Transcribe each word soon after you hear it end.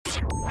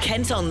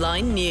Kent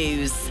Online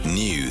News.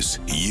 News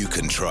you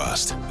can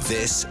trust.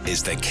 This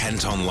is the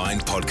Kent Online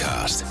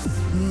Podcast.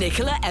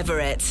 Nicola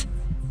Everett.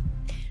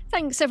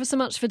 Thanks ever so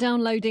much for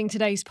downloading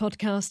today's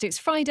podcast. It's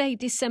Friday,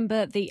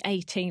 December the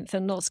 18th,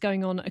 and lots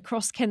going on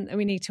across Kent that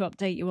we need to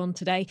update you on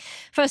today.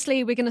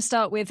 Firstly, we're going to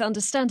start with,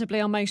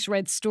 understandably, our most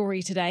read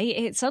story today.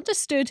 It's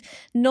understood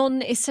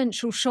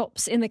non-essential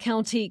shops in the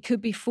county could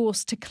be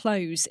forced to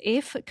close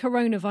if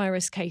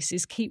coronavirus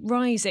cases keep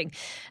rising.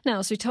 Now,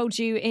 as we told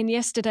you in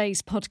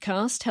yesterday's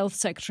podcast, Health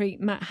Secretary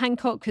Matt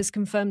Hancock has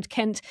confirmed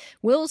Kent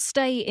will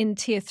stay in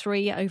Tier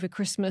 3 over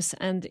Christmas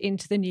and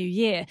into the new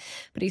year.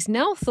 But he's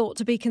now thought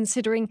to be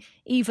considering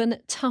even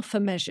tougher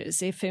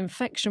measures if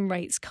infection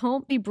rates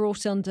can't be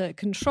brought under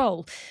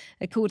control.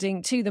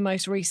 According to the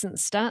most recent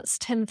stats,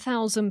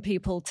 10,000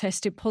 people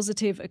tested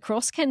positive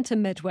across Kent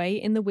and Medway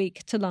in the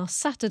week to last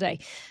Saturday.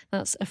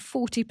 That's a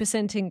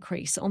 40%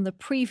 increase on the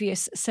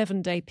previous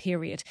 7-day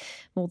period.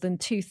 More than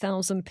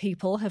 2,000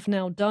 people have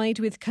now died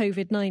with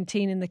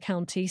COVID-19 in the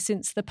county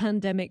since the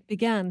pandemic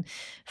began.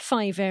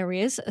 5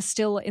 areas are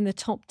still in the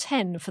top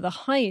 10 for the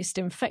highest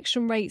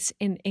infection rates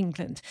in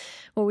England.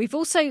 Well, we've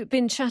also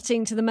been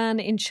chatting to the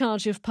man in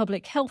charge of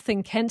public health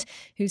in Kent,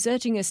 who's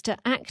urging us to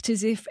act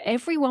as if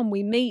everyone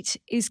we meet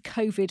is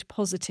COVID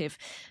positive.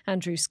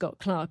 Andrew Scott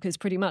Clark has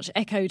pretty much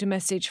echoed a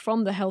message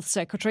from the Health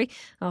Secretary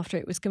after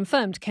it was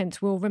confirmed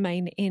Kent will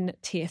remain in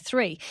Tier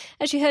 3.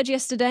 As you heard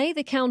yesterday,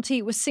 the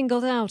county was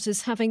singled out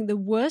as having the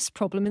worst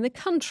problem in the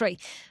country.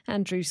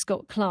 Andrew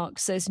Scott Clark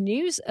says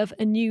news of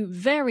a new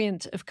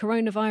variant of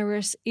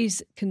coronavirus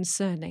is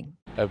concerning.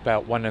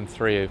 About 1 in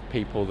 3 of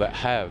people that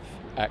have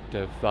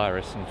active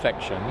virus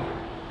infection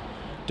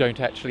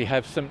don't actually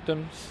have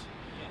symptoms,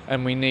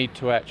 and we need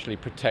to actually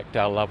protect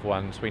our loved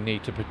ones. We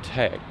need to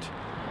protect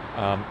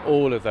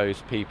all of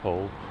those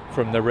people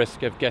from the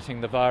risk of getting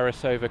the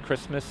virus over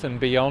Christmas and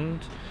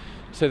beyond.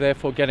 So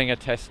therefore getting a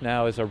test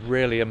now is a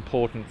really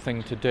important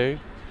thing to do.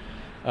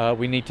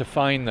 We need to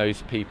find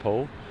those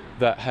people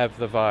that have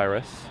the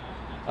virus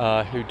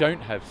who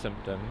don't have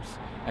symptoms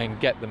and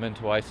get them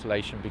into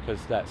isolation,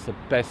 because that's the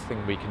best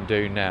thing we can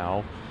do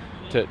now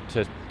to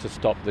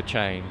stop the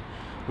chain.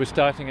 We're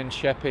starting in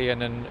Sheppey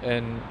and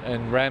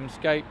in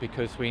Ramsgate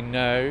because we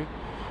know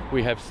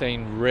we have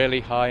seen really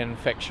high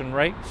infection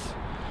rates,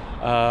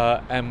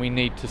 and we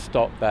need to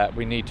stop that.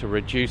 We need to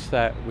reduce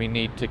that. We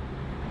need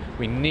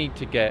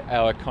to get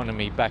our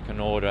economy back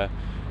in order,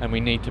 and we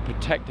need to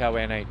protect our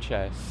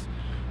NHS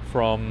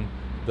from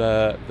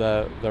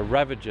the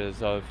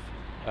ravages of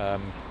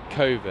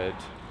COVID,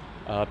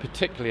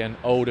 particularly in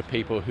older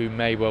people who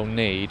may well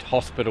need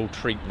hospital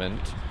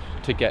treatment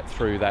to get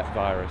through that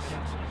virus.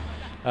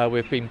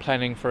 We've been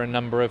planning for a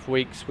number of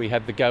weeks. We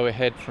had the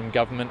go-ahead from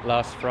government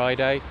last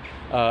Friday,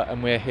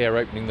 and we're here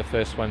opening the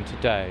first one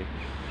today.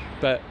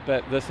 But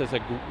this is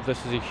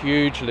a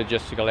huge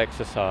logistical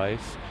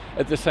exercise.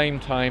 At the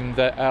same time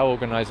that our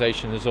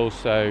organisation is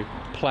also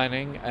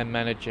planning and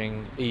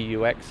managing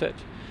EU exit,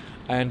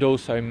 and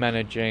also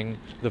managing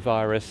the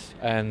virus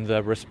and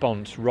the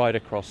response right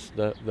across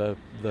the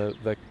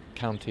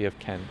county of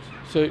Kent.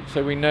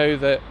 So we know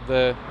that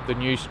the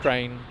new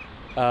strain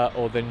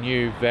or the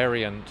new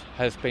variant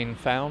has been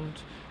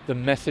found. The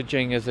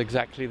messaging is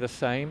exactly the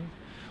same,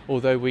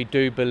 although we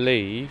do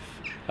believe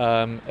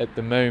at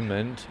the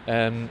moment,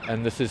 and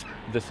this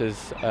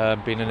has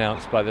been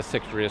announced by the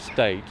Secretary of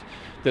State,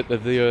 that the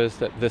view is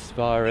that this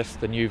virus,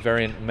 the new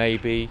variant, may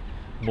be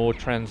more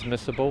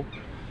transmissible,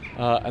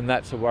 and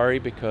that's a worry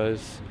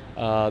because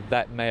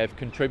that may have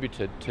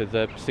contributed to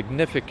the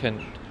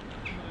significant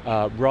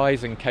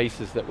rise in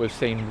cases that we've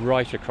seen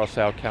right across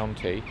our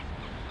county.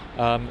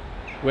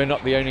 We're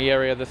not the only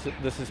area this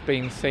has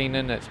been seen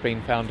in. It's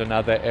been found in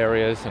other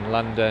areas in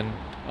London,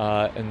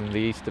 in the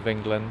east of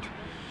England.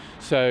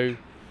 So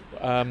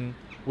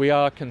we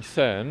are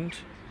concerned,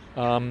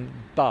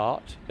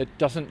 but it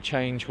doesn't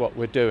change what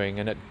we're doing,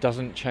 and it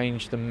doesn't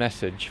change the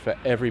message for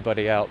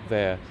everybody out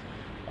there.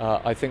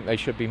 I think they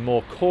should be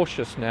more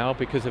cautious now,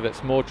 because if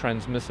it's more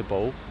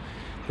transmissible,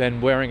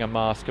 then wearing a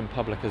mask in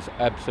public is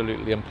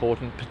absolutely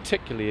important,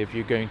 particularly if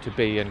you're going to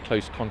be in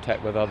close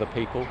contact with other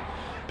people,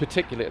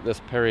 particularly at this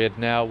period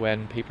now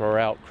when people are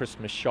out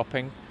Christmas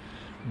shopping.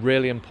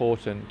 Really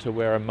important to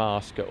wear a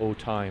mask at all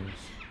times.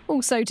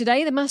 Also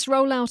today, the mass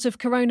rollout of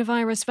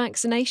coronavirus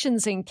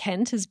vaccinations in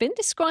Kent has been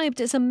described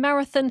as a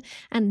marathon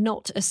and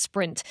not a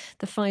sprint.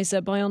 The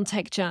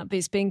Pfizer-BioNTech jab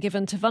is being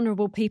given to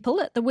vulnerable people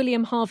at the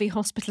William Harvey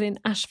Hospital in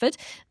Ashford,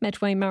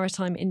 Medway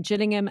Maritime in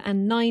Gillingham,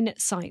 and 9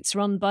 sites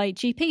run by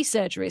GP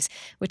surgeries.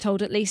 We're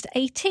told at least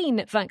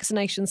 18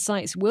 vaccination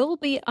sites will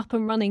be up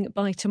and running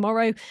by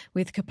tomorrow,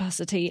 with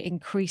capacity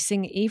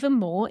increasing even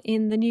more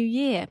in the new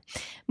year.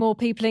 More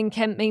people in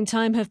Kent,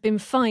 meantime, have been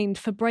fined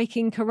for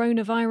breaking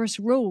coronavirus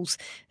rules.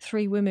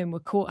 3 women were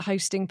caught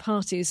hosting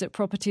parties at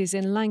properties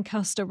in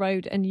Lancaster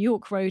Road and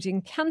York Road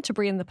in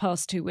Canterbury in the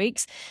past 2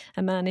 weeks.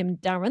 A man in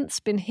Darrenth's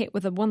been hit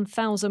with a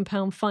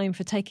 £1,000 fine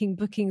for taking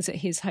bookings at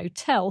his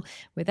hotel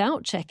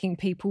without checking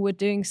people were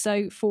doing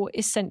so for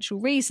essential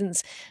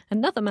reasons.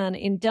 Another man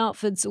in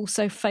Dartford's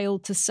also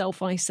failed to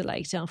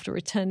self-isolate after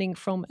returning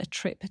from a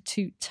trip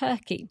to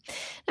Turkey.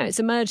 Now, it's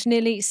emerged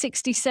nearly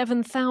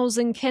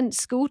 67,000 Kent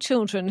school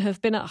children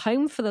have been at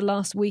home for the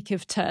last week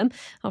of term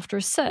after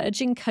a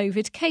surge in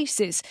COVID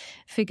cases.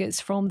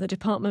 Figures from the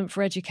Department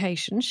for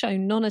Education show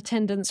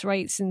non-attendance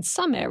rates in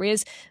some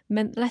areas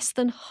meant less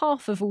than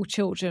half of all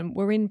children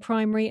were in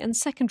primary and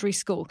secondary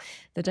school.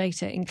 The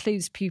data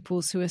includes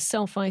pupils who are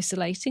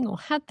self-isolating or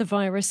had the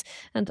virus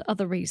and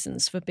other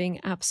reasons for being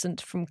absent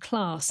from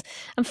class.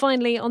 And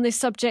finally, on this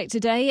subject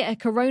today, a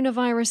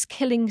coronavirus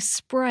killing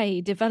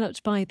spray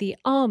developed by the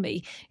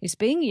Army is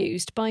being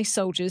used by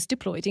soldiers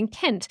deployed in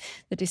Kent.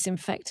 The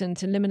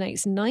disinfectant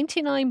eliminates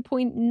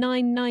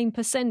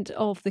 99.99%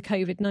 of the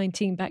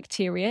COVID-19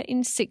 bacteria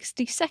in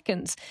 60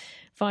 seconds.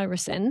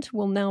 VirusEnd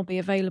will now be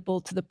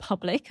available to the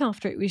public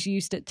after it was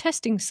used at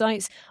testing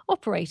sites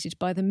operated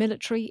by the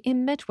military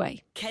in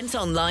Medway. Kent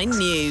Online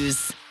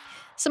News.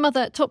 Some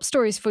other top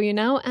stories for you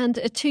now, and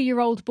a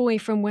 2-year-old boy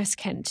from West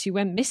Kent who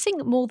went missing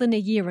more than a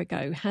year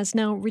ago has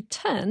now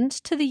returned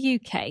to the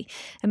UK.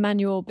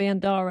 Emmanuel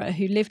Biandara,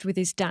 who lived with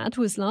his dad,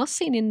 was last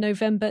seen in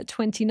November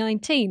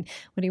 2019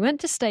 when he went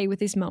to stay with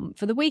his mum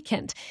for the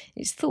weekend.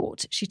 It's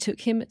thought she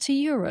took him to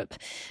Europe.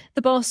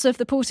 The boss of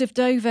the Port of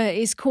Dover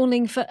is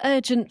calling for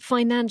urgent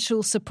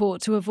financial support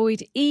to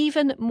avoid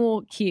even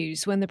more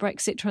queues when the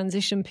Brexit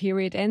transition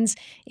period ends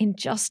in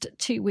just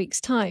 2 weeks'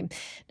 time.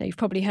 Now, you've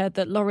probably heard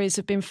that lorries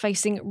have been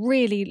facing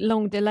really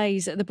long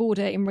delays at the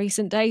border in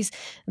recent days,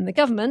 and the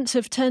government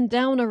have turned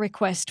down a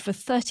request for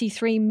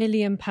 £33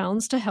 million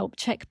to help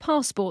check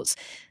passports.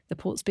 The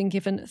port's been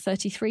given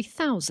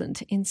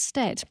 $33,000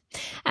 instead.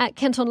 At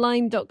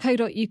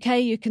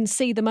kentonline.co.uk, you can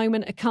see the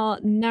moment a car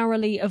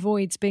narrowly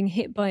avoids being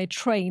hit by a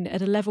train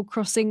at a level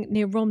crossing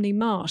near Romney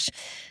Marsh.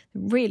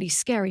 Really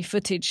scary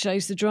footage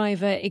shows the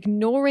driver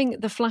ignoring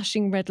the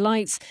flashing red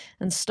lights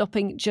and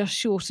stopping just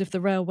short of the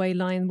railway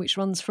line which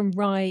runs from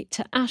Rye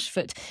to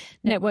Ashford.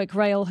 Network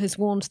Rail has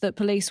warned that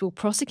police will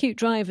prosecute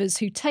drivers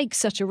who take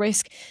such a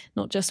risk,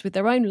 not just with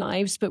their own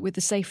lives, but with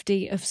the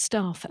safety of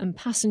staff and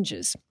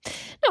passengers.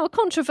 Now, a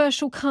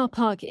controversial car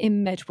park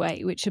in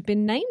Medway, which had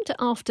been named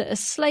after a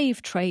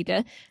slave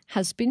trader,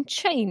 has been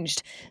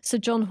changed. Sir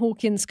John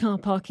Hawkins car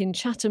park in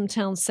Chatham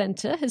Town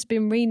Centre has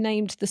been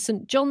renamed the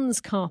St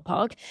John's car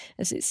park,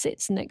 as it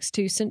sits next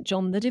to St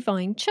John the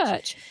Divine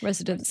Church.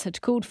 Residents had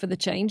called for the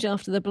change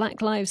after the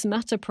Black Lives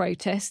Matter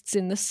protests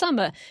in the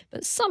summer,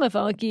 but some have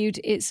argued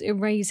it's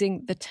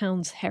erasing the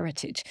town's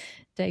heritage.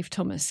 Dave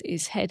Thomas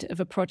is head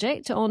of a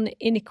project on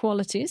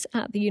inequalities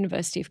at the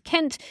University of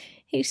Kent.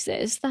 He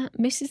says that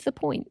misses the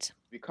point.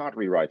 We can't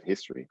rewrite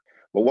history,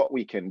 but what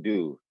we can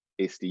do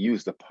is to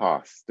use the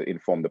past to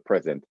inform the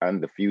present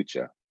and the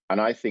future.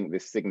 And I think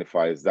this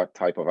signifies that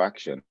type of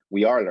action.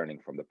 We are learning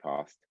from the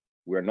past.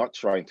 We're not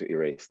trying to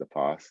erase the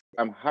past.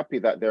 I'm happy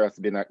that there has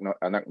been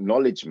an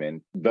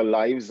acknowledgement. The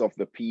lives of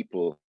the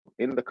people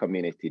in the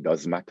community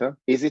does matter.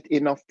 Is it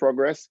enough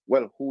progress?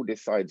 Well, who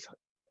decides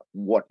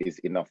what is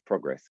enough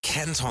progress?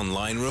 Kent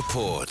Online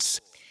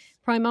reports.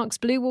 Primark's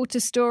Bluewater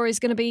store is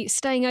going to be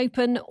staying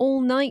open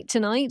all night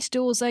tonight.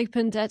 Doors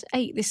opened at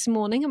 8 this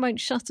morning and won't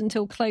shut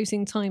until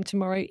closing time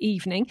tomorrow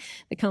evening.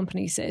 The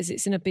company says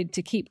it's in a bid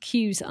to keep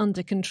queues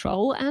under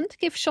control and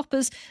give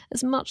shoppers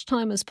as much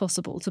time as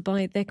possible to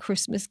buy their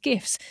Christmas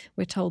gifts.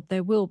 We're told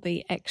there will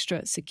be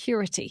extra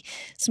security.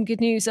 Some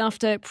good news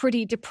after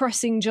pretty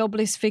depressing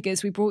jobless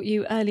figures we brought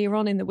you earlier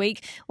on in the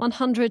week.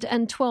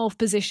 112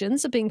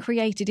 positions are being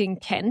created in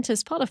Kent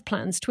as part of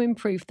plans to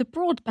improve the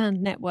broadband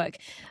network.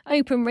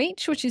 Openreach,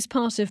 which is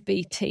part of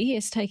BT,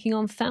 is taking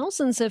on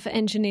thousands of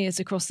engineers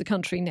across the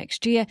country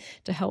next year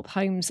to help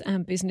homes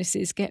and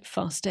businesses get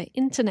faster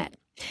internet.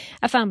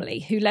 A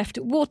family who left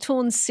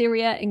war-torn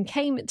Syria and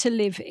came to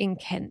live in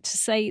Kent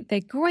say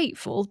they're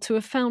grateful to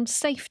have found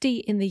safety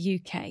in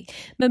the UK.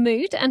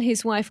 Mahmood and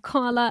his wife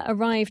Carla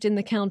arrived in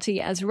the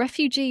county as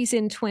refugees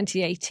in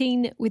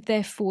 2018 with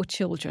their 4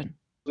 children.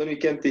 When we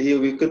came to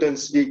here, we couldn't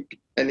speak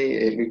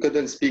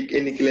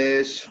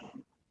English.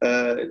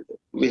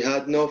 We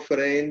had no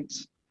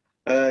friends.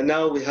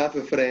 Now we have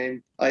a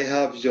friend. I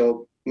have a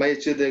job. My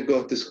children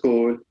go to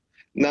school.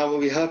 Now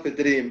we have a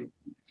dream.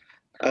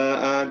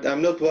 And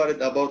I'm not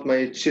worried about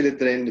my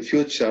children in the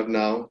future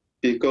now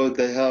because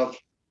they have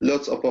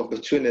lots of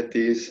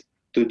opportunities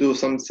to do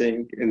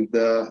something in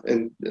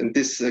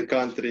this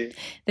country.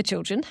 The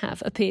children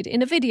have appeared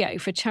in a video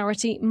for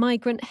charity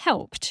Migrant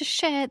Help to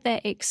share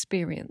their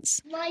experience.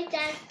 My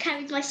dad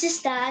carried my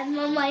sister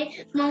and my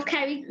mum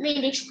carried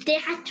me. They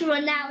had to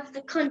run out of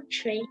the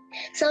country,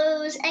 so it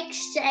was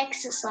extra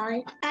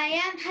exercise. I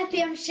am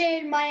happy I'm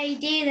sharing my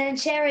ideas and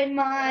sharing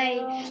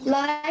my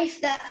life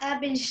that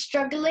I've been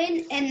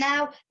struggling, and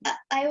now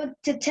I want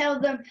to tell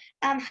them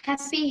I'm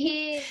happy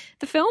here.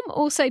 The film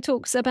also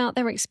talks about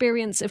their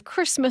experience of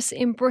Christmas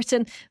in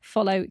Britain.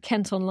 Follow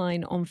Kent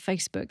Online on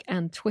Facebook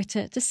and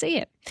Twitter to see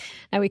it.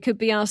 Now, we could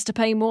be asked to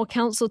pay more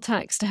council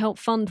tax to help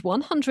fund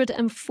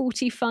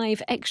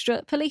 145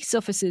 extra police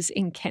officers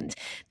in Kent.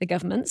 The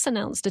government's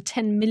announced a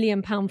 £10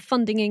 million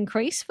funding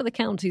increase for the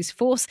county's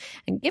force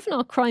and given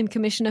our Crime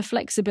Commissioner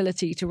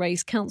flexibility to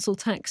raise council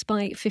tax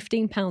by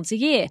 £15 a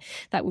year.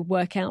 That would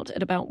work out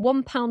at about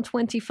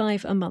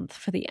 £1.25 a month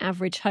for the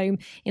average home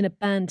in a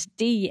Band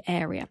D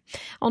area.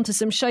 On to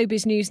some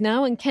showbiz news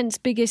now, and Kent's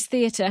biggest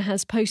theatre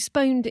has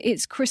postponed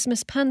its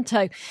Christmas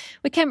panto.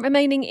 With Kent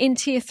remaining in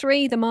Tier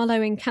 3, the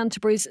Marlow in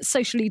Canterbury's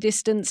socially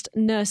distanced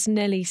Nurse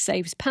Nellie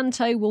Saves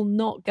panto will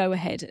not go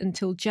ahead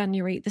until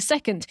January the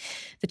 2nd.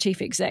 The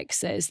chief exec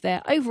says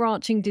their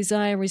overarching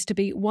desire is to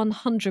be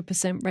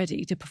 100%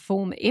 ready to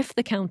perform if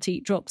the county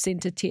drops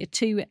into Tier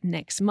 2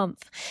 next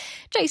month.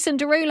 Jason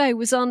Derulo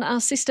was on our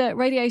sister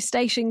radio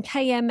station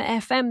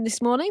KMFM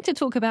this morning to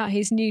talk about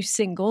his new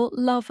single,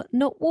 Love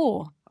Not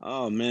War.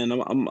 Oh man,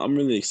 I'm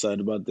really excited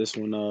about this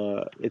one.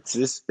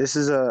 This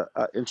is a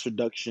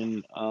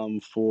introduction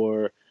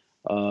for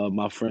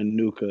my friend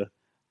Nuka,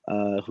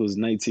 who's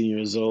 19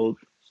 years old.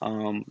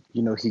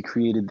 He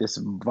created this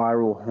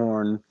viral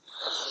horn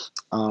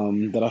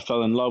that I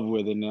fell in love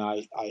with, and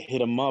I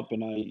hit him up,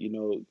 and I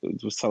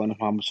was telling him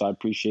how much I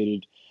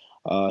appreciated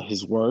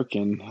his work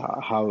and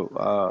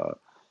how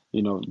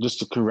just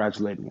to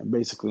congratulating him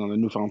basically on the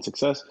newfound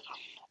success.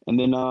 And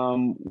then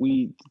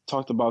we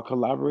talked about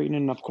collaborating,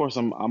 and of course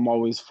I'm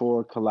always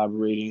for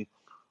collaborating,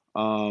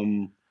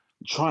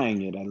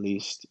 trying it at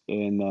least.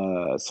 And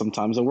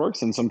sometimes it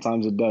works and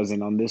sometimes it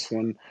doesn't. On this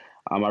one,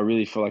 I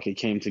really feel like it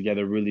came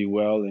together really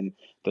well, and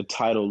the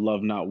title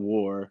 "Love Not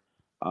War,"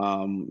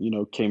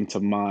 came to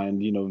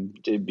mind.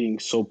 It being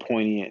so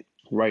poignant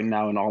right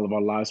now in all of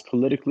our lives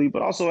politically,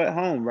 but also at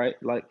home, right?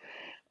 Like,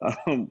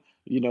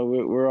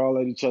 we're all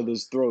at each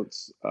other's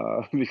throats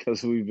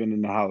because we've been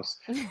in the house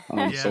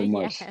so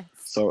much. Yes.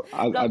 So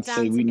I'd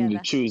say we need to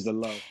choose the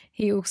love.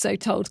 He also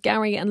told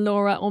Gary and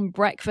Laura on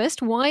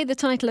Breakfast why the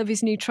title of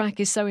his new track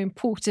is so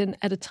important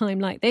at a time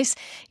like this.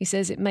 He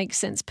says it makes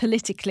sense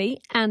politically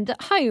and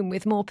at home,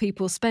 with more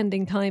people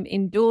spending time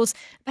indoors,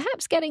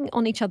 perhaps getting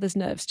on each other's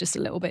nerves just a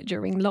little bit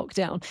during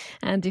lockdown.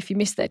 And if you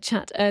missed their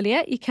chat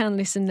earlier, you can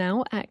listen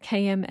now at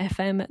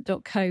kmfm.co.uk.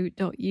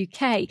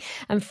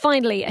 And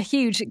finally, a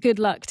huge good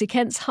luck to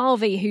Kent's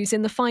Harvey, who's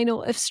in the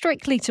final of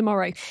Strictly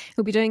tomorrow.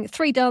 He'll be doing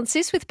 3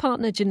 dances with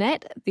partner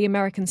Jeanette, the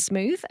American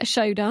Smooth, a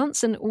show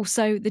dance, and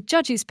also the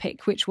judges'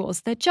 pick, which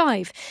was their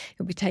jive.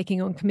 He'll be taking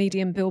on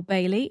comedian Bill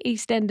Bailey,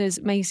 EastEnders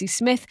Maisie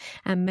Smith,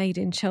 and Made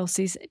in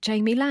Chelsea's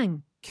Jamie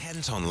Lang.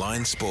 Kent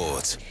Online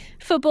Sport.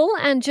 Football,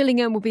 and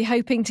Gillingham will be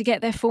hoping to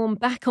get their form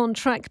back on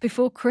track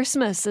before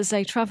Christmas as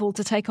they travel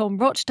to take on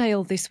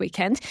Rochdale this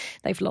weekend.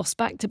 They've lost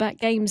back-to-back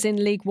games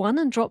in League One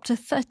and dropped to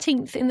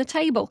 13th in the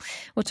table.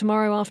 Well,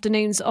 tomorrow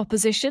afternoon's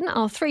opposition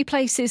are 3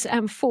 places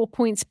and 4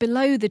 points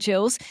below the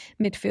Gills.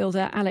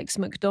 Midfielder Alex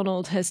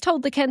McDonald has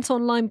told the Kent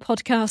Online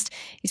podcast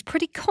he's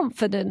pretty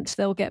confident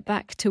they'll get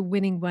back to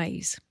winning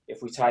ways.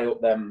 If we tie up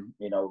them,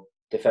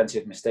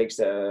 defensive mistakes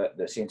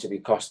that seem to be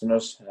costing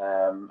us,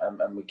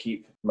 and we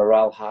keep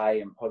morale high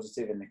and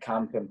positive in the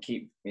camp, and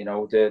keep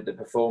the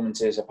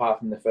performances, apart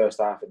from the first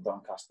half in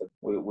Doncaster,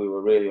 we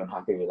were really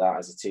unhappy with that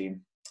as a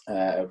team.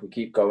 If we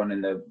keep going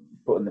and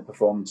putting the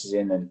performances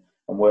in and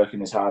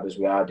working as hard as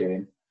we are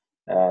doing,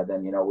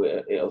 then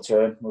it'll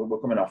turn. We're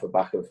coming off the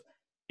back of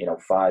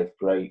 5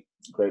 great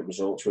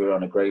results. We were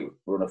on a great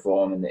run of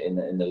form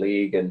in the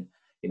league, and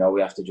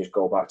we have to just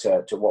go back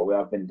to what we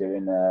have been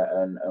doing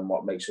and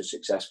what makes us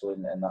successful,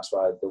 and that's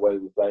why the way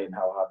we play and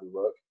how hard we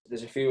work.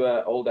 There's a few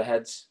older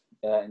heads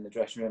in the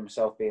dressing room,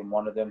 myself being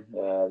one of them.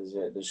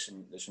 There's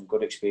some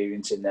good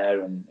experience in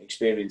there, and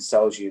experience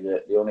tells you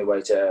that the only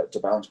way to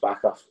bounce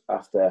back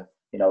after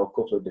a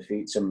couple of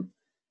defeats, and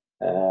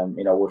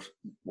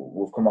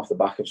we've come off the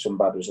back of some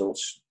bad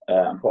results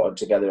and put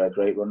together a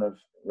great run of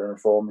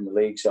form in the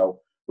league. So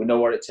we know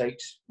what it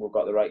takes. We've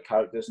got the right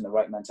characters and the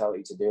right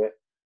mentality to do it.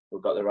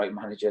 We've got the right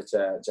manager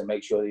to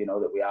make sure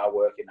that we are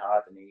working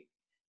hard, and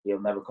he'll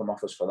never come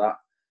off us for that.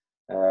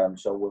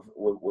 So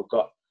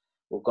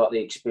we've got the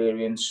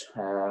experience.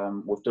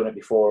 We've done it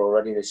before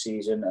already this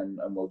season,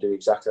 and we'll do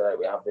exactly like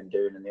we have been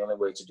doing. And the only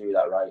way to do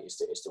that right is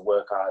to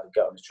work hard and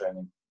get on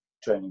the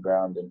training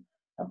ground and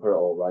put it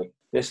all right.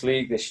 This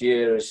league this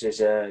year is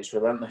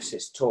relentless.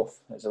 It's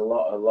tough. There's a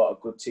lot of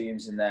good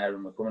teams in there,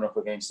 and we're coming up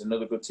against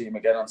another good team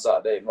again on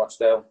Saturday in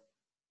Rochdale.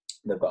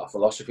 They've got a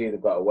philosophy. They've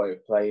got a way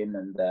of playing,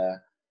 and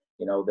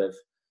they've,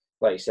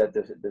 like you said,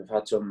 they've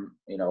had some,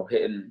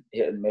 hit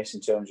and miss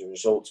in terms of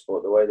results,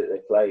 but the way that they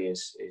play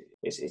is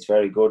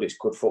very good. It's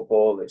good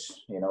football.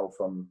 It's,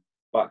 from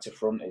back to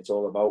front, it's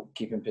all about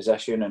keeping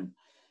possession, and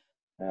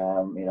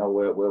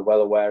we're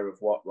well aware of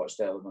what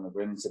Rochdale are going to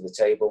bring to the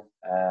table,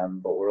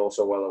 but we're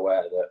also well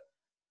aware that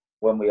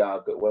when we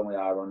are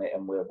on it,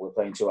 and we're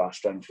playing to our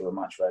strength for a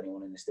match for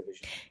anyone in this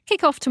division.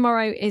 Kick-off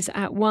tomorrow is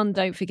at 1.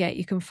 Don't forget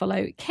you can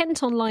follow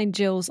Kent Online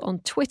Gills on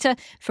Twitter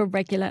for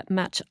regular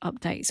match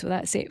updates. Well,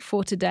 that's it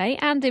for today,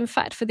 and in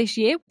fact for this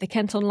year. The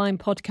Kent Online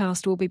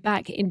podcast will be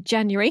back in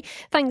January.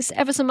 Thanks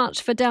ever so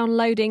much for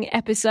downloading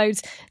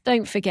episodes.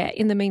 Don't forget,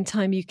 in the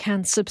meantime, you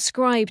can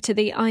subscribe to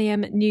the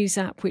IM News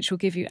app, which will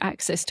give you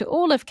access to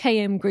all of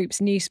KM Group's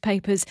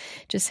newspapers.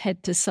 Just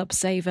head to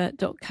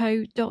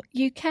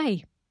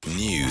subsaver.co.uk.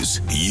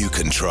 News you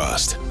can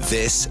trust.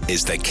 This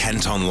is the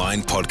Kent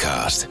Online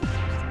Podcast.